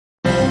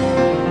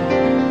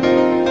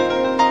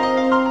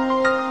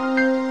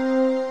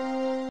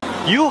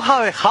You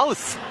have a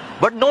house,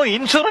 but no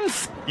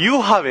insurance.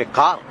 You have a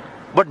car,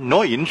 but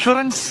no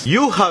insurance.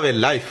 You have a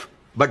life,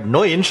 but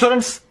no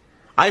insurance.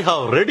 I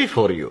have ready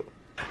for you.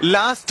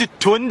 Last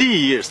 20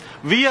 years,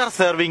 we are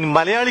serving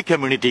Malayali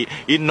community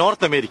in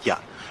North America.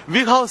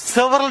 We have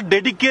several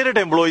dedicated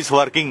employees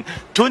working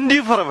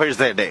 24 hours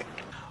a day.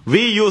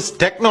 We use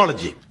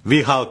technology.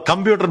 We have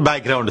computer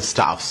background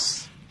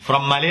staffs.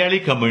 From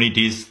Malayali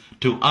communities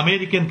to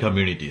American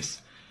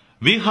communities,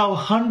 we have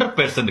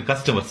 100%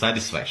 customer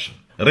satisfaction.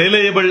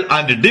 Reliable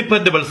and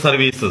dependable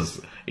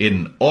services in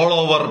all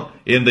over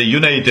in the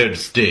United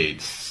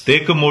States.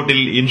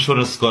 Tekumotil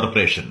Insurance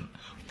Corporation.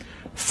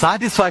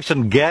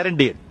 Satisfaction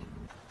guaranteed.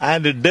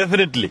 And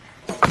definitely.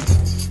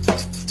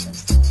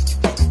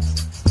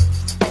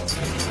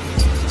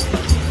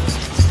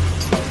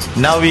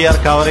 Now we are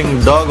covering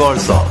dog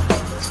also.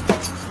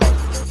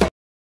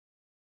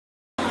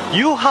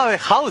 You have a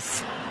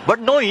house,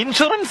 but no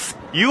insurance.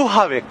 You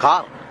have a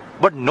car,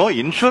 but no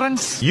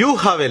insurance. You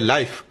have a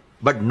life,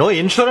 but no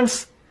insurance.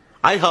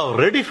 I have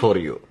ready for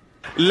you.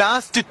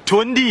 Last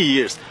 20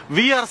 years,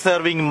 we are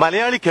serving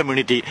Malayali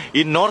community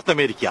in North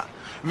America.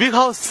 We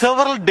have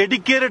several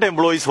dedicated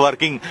employees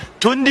working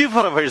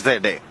 24 hours a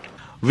day.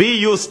 We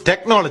use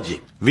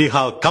technology. We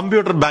have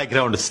computer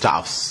background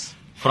staffs.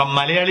 From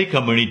Malayali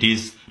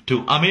communities to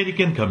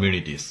American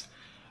communities,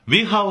 we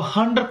have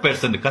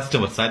 100%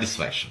 customer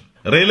satisfaction.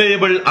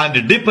 Reliable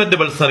and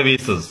dependable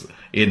services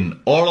in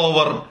all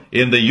over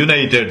in the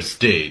United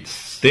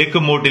States.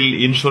 Tekumotil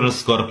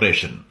Insurance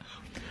Corporation.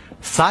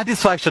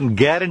 Satisfaction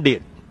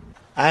guaranteed.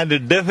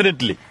 And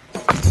definitely.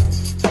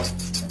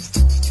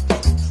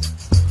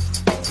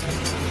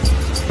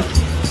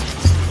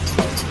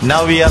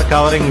 Now we are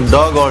covering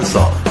dog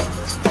also.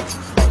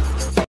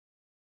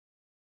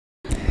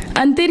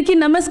 అందరికీ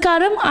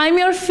నమస్కారం. I'm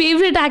your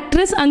favourite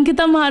actress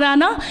Ankita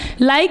Maharana.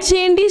 Like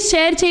చేయండి,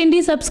 share చేయండి,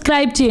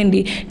 subscribe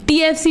చేయండి.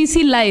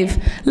 TFCC live.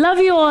 Love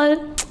you all.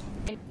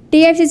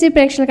 TFCC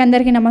ప్రేక్షకులకు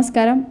అందరికీ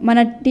నమస్కారం. మన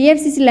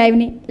TFCC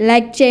లైవ్ని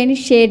like చేయండి,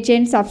 షేర్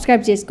చేయండి,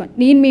 సబ్స్క్రైబ్ చేసుకోండి.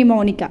 నేను మీ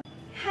మౌనిక.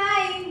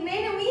 హాయ్,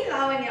 నేను మీ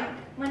లావణ్య.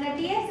 మన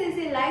TFCC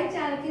లైవ్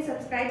ఛానల్కి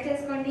సబ్స్క్రైబ్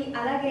చేసుకోండి.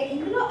 అలాగే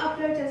ఇందులో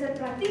అప్లోడ్ చేసే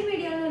ప్రతి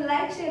వీడియోను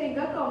లైక్,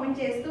 షేరింగ్గా కామెంట్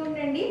చేస్తూ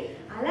ఉండండి.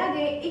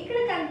 అలాగే ఇక్కడ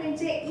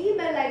కనిపించే ఈ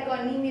బెల్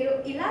ఐకాన్ని మీరు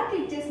ఇలా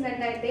క్లిక్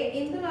చేసినట్లయితే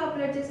ఇందులో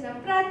అప్లోడ్ చేసిన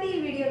ప్రతి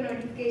వీడియో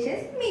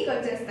నోటిఫికేషన్స్ మీకు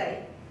వచ్చేస్తాయి.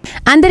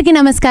 అందరికీ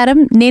నమస్కారం.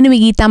 నేను మీ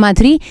Gita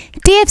Madhuri.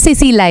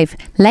 TFCC live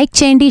like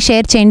చేయండి,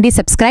 షేర్ చేయండి,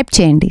 సబ్స్క్రైబ్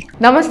చేయండి.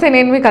 నమస్తే,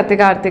 నేను మీ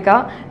కార్తిక.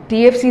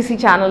 TFCC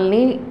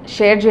ఛానల్ని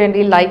షేర్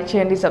చేయండి, లైక్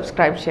చేయండి,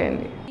 సబ్స్క్రైబ్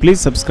చేయండి.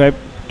 Please subscribe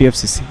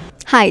TFCC.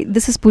 Hi,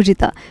 this is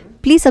Pujitha.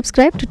 Please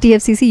subscribe to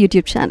TFCC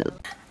YouTube channel.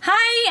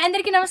 Hi,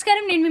 అందరికీ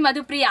నమస్కారం. నేను మీ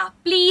Madhupriya.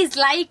 Please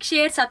like,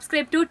 share,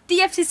 subscribe to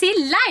TFCC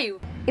live.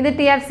 ఇది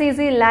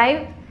TFCC live.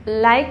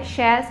 Like,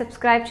 share,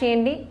 subscribe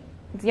చేయండి.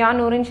 Jiya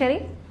Noorin Shari.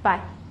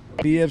 Bye.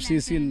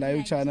 TFCC live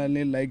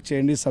ఛానల్ని like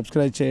చేయండి,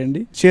 subscribe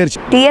చేయండి, share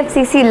చేయండి.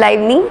 TFCC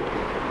లైవ్ని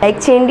like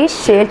చేయండి,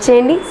 షేర్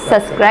చేయండి,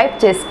 సబ్స్క్రైబ్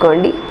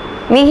చేసుకోండి.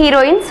 మీ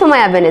heroine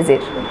Sumaya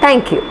Benazir.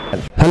 Thank you.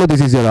 Hello,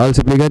 this is your all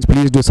supplicants.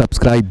 Please do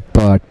subscribe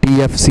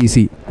TFCC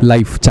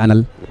live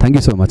channel. Thank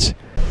you so much.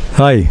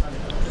 Hi,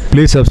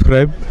 please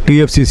subscribe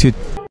TFCC.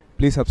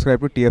 Please subscribe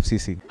to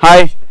TFCC.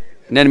 Hi,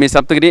 నేను మీ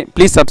Saptagiri.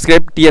 Please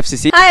subscribe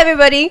TFCC. Hi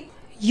everybody,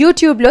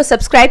 యూట్యూబ్లో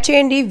subscribe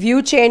చేయండి, view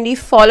చేయండి,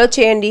 follow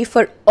చేయండి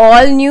for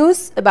all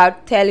news about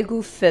Telugu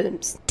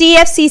films.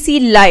 TFCC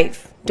live.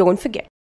 Don't forget.